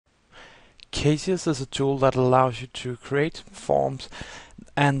Caseish is a tool that allows you to create forms,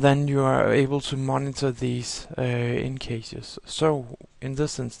 and then you are able to monitor these in Caseish. So in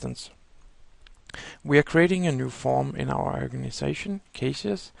this instance, we are creating a new form in our organization,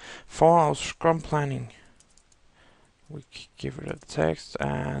 Caseish, for our Scrum planning. We give it a text,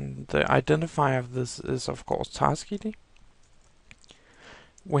 and the identifier of this is of course task ID.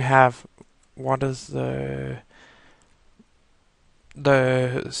 We have what is the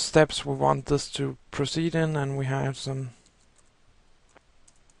steps we want this to proceed in, and we have some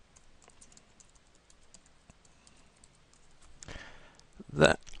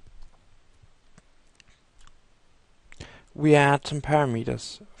we add some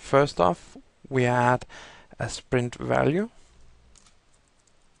parameters. First off, we add a sprint value,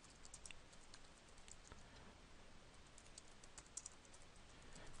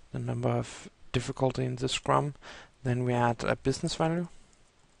 the number of difficulty in the Scrum. Then we add a business value,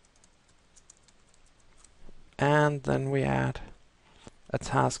 and then we add a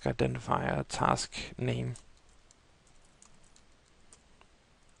task identifier, a task name.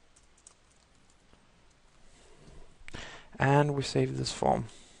 And we save this form.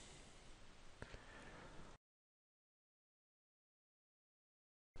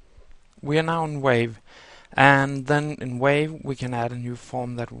 We are now in Wave, and then in Wave we can add a new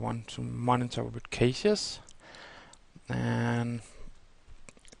form that we want to monitor with Caseish, and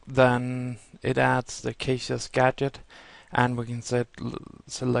then it adds the Caseish gadget, and we can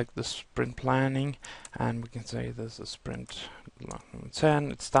select the sprint planning, and we can say this is sprint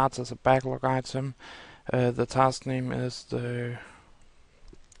 10. It starts as a backlog item. The task name is the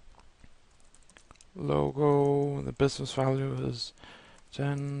logo, the business value is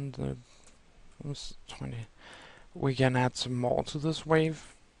 10, the 20. We can add some more to this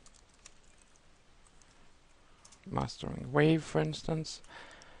wave. Mastering wave, for instance.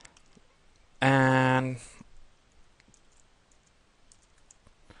 And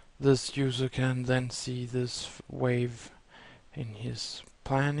this user can then see this wave in his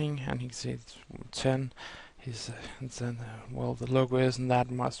planning, and he can see it's 10. Well, the logo isn't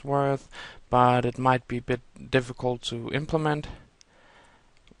that much worth, but it might be a bit difficult to implement.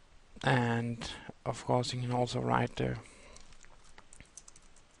 And of course, you can also write there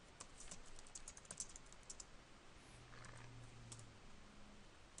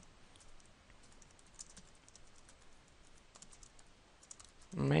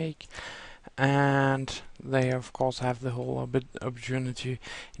make, and they of course have the whole opportunity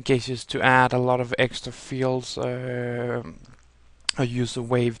in cases to add a lot of extra fields, or use a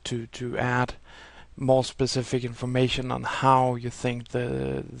wave to add more specific information on how you think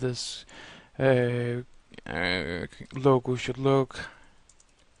this logo should look.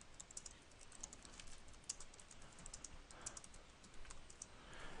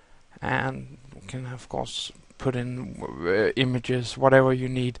 And you can of course put in images, whatever you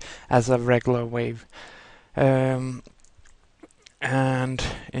need as a regular wave. And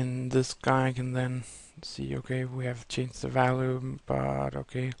in this guy I can then see, okay, we have changed the value, but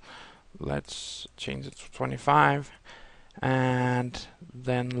okay, let's change it to 25, and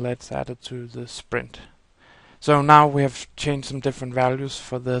then let's add it to the sprint. So now we have changed some different values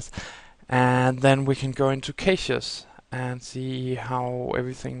for this, and then we can go into Caseish and see how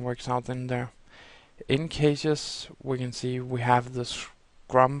everything works out in there. In Caseish we can see we have the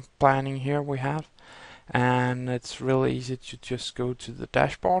Scrum planning here and it's really easy to just go to the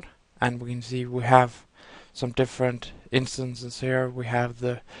dashboard, and we can see we have some different instances here. We have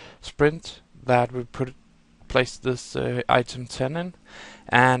the sprint that we place this item 10 in,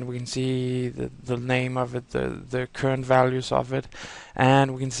 and we can see the name of it, the current values of it,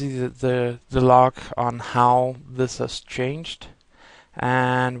 and we can see the log on how this has changed,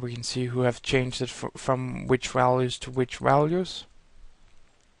 and we can see who have changed it from which values to which values.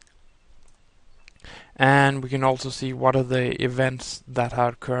 And we can also see what are the events that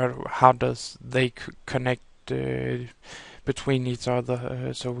have occurred, how does they connect between each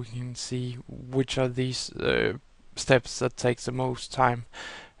other, so we can see which are these steps that takes the most time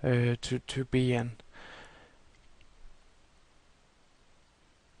to be in.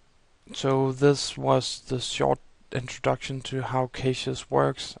 So this was the short introduction to how Caseish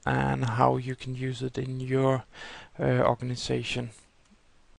works and how you can use it in your organization.